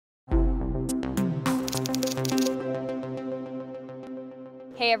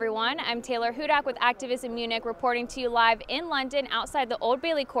Hey everyone, I'm Taylor Hudak with Activism Munich reporting to you live in London outside the Old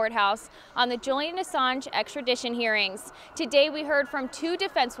Bailey Courthouse on the Julian Assange extradition hearings. Today we heard from two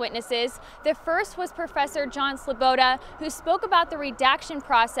defense witnesses. The first was Professor John Sloboda, who spoke about the redaction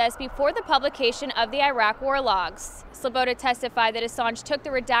process before the publication of the Iraq war logs. Sloboda testified that Assange took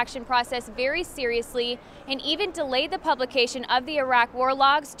the redaction process very seriously and even delayed the publication of the Iraq war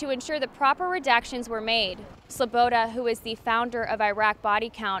logs to ensure that proper redactions were made. Sloboda, who is the founder of Iraq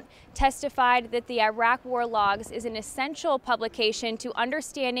Body Count, testified that the Iraq war logs is an essential publication to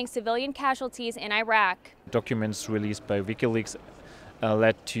understanding civilian casualties in Iraq. Documents released by WikiLeaks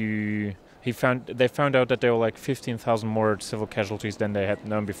led to they found out that there were like 15,000 more civil casualties than they had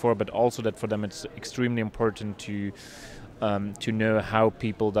known before, but also that for them it's extremely important to know how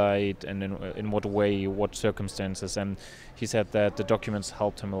people died and in what way, what circumstances. And he said that the documents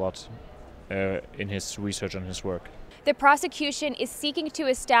helped him a lot in his research and his work. The prosecution is seeking to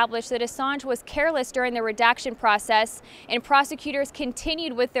establish that Assange was careless during the redaction process, and prosecutors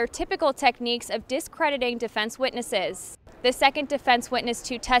continued with their typical techniques of discrediting defense witnesses. The second defense witness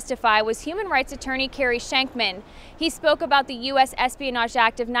to testify was human rights attorney Kerry Shankman. He spoke about the U.S. Espionage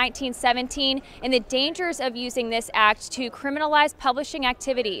Act of 1917 and the dangers of using this act to criminalize publishing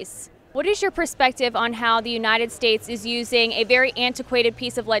activities. What is your perspective on how the United States is using a very antiquated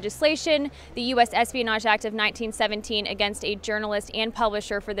piece of legislation, the U.S. Espionage Act of 1917, against a journalist and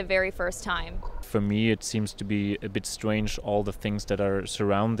publisher for the very first time? For me, it seems to be a bit strange, all the things that are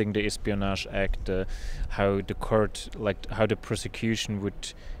surrounding the Espionage Act, how the court, how the prosecution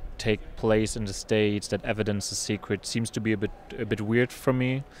would take place in the States, that evidence is secret, seems to be a bit weird for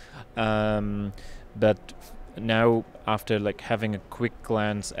me. But now, after having a quick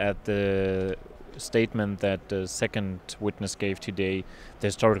glance at the statement that the second witness gave today, the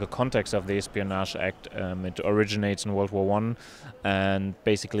historical context of the Espionage Act, it originates in World War I, and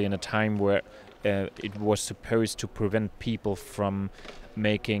basically in a time where it was supposed to prevent people from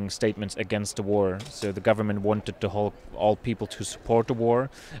making statements against the war. So the government wanted all people to support the war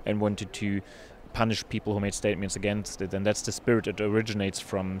and wanted to punish people who made statements against it, and that's the spirit it originates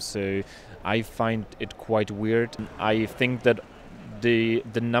from. So I find it quite weird. I think that the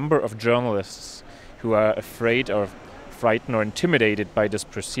number of journalists who are afraid or frightened or intimidated by this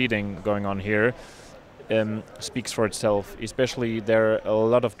proceeding going on here speaks for itself. Especially there are a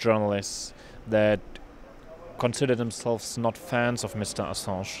lot of journalists that consider themselves not fans of Mr.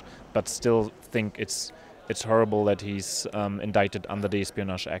 Assange, but still think it's horrible that he's indicted under the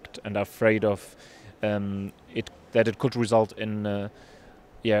Espionage Act, and are afraid of that it could result in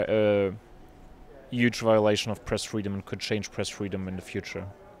a huge violation of press freedom and could change press freedom in the future.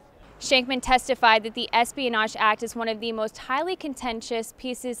 Shankman testified that the Espionage Act is one of the most highly contentious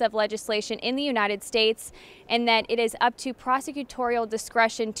pieces of legislation in the United States, and that it is up to prosecutorial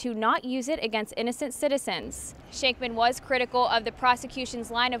discretion to not use it against innocent citizens. Shankman was critical of the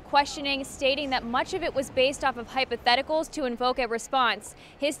prosecution's line of questioning, stating that much of it was based off of hypotheticals to invoke a response.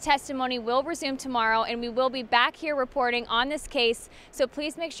 His testimony will resume tomorrow, and we will be back here reporting on this case, so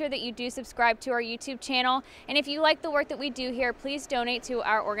please make sure that you do subscribe to our YouTube channel, and if you like the work that we do here, please donate to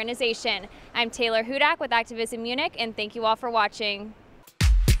our organization. I'm Taylor Hudak with Activism Munich, and thank you all for watching.